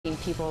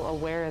people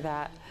aware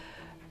that,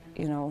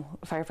 you know,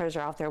 firefighters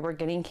are out there. We're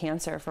getting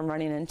cancer from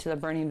running into the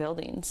burning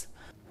buildings.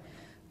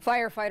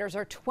 Firefighters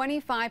are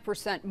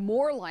 25%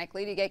 more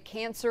likely to get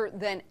cancer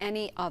than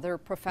any other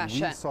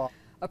profession.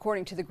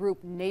 According to the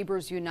group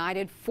Neighbors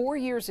United, 4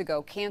 years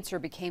ago, cancer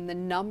became the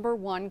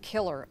 #1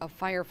 killer of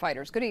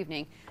firefighters. Good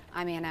evening.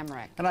 I'm Ann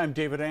Emmerich. And I'm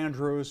David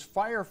Andrews.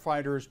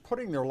 Firefighters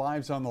putting their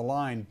lives on the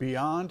line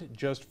beyond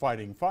just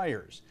fighting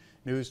fires.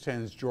 News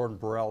 10's Jordan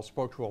Burrell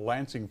spoke to a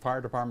Lansing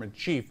Fire Department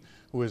chief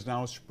who is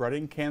now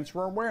spreading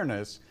cancer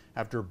awareness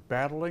after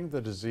battling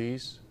the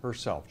disease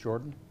herself.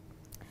 Jordan?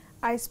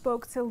 I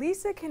spoke to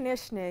Lisa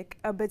Konishnik,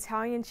 a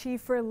battalion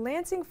chief for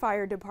Lansing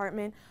Fire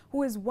Department,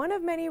 who is one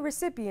of many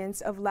recipients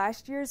of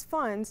last year's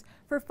funds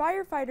for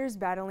firefighters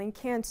battling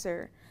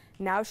cancer.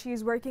 Now she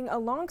is working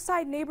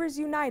alongside Neighbors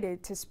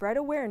United to spread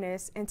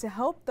awareness and to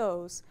help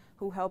those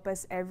who help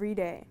us every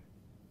day.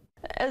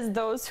 As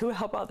those who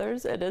help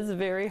others, it is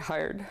very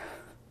hard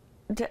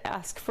to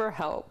ask for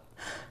help.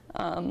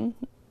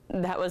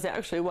 That was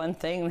actually one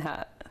thing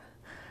that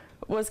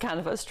was kind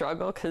of a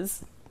struggle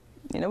because,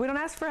 you know, we don't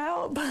ask for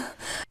help.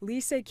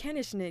 Lisa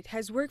Konishnik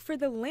has worked for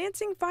the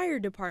Lansing Fire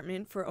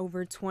Department for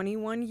over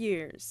 21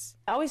 years.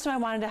 I always knew I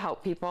wanted to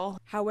help people.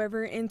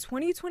 However, in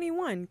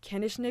 2021,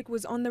 Konishnik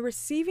was on the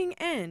receiving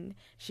end.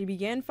 She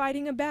began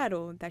fighting a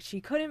battle that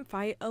she couldn't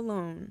fight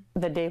alone.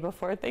 The day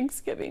before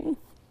Thanksgiving.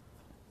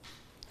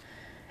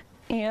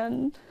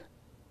 And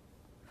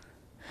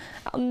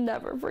I'll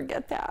never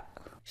forget that.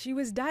 She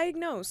was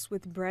diagnosed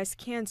with breast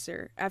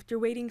cancer after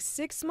waiting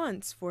 6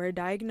 months for a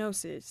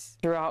diagnosis.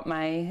 Throughout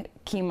my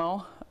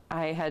chemo,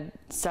 I had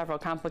several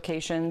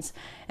complications,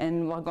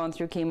 and while going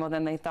through chemo,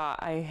 then they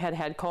thought I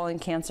had colon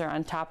cancer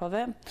on top of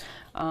it.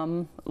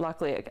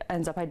 Luckily, it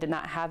ends up I did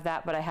not have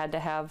that, but I had to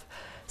have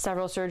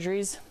several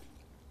surgeries.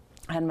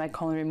 I had my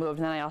colon removed,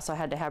 and then I also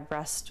had to have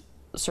breast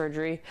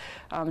surgery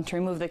to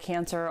remove the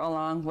cancer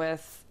along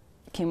with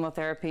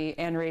chemotherapy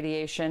and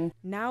radiation.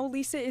 Now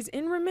Lisa is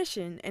in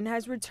remission and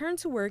has returned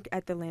to work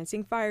at the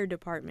Lansing Fire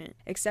Department,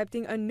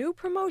 accepting a new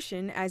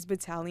promotion as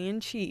battalion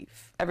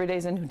chief. Every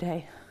day's a new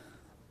day,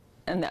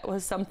 and that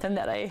was something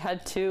that I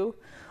had to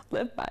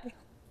live by.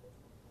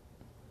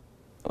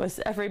 It was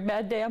every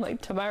bad day, I'm like,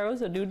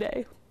 tomorrow's a new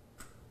day.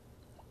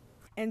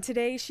 And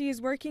today she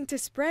is working to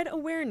spread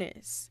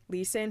awareness.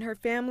 Lisa and her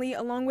family,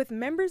 along with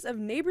members of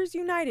Neighbors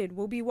United,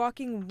 will be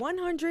walking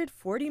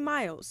 140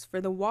 miles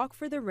for the Walk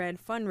for the Red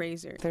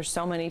fundraiser. There's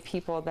so many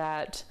people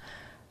that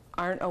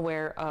aren't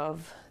aware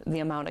of the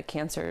amount of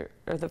cancer,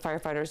 or the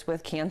firefighters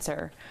with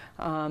cancer.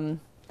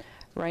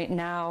 Right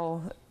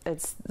now,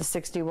 it's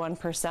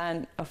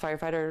 61% of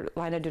firefighter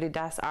line of duty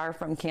deaths are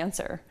from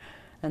cancer,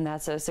 and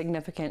that's a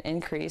significant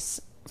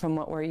increase from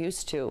what we're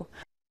used to.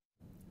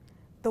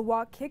 The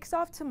walk kicks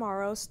off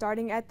tomorrow,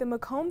 starting at the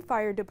Macomb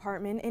Fire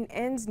Department and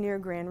ends near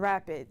Grand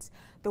Rapids.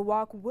 The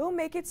walk will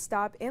make its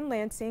stop in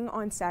Lansing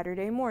on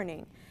Saturday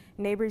morning.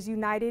 Neighbors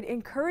United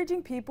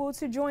encouraging people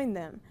to join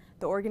them.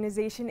 The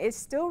organization is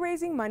still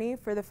raising money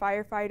for the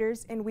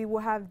firefighters, and we will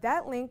have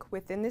that link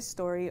within this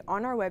story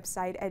on our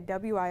website at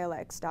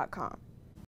WILX.com.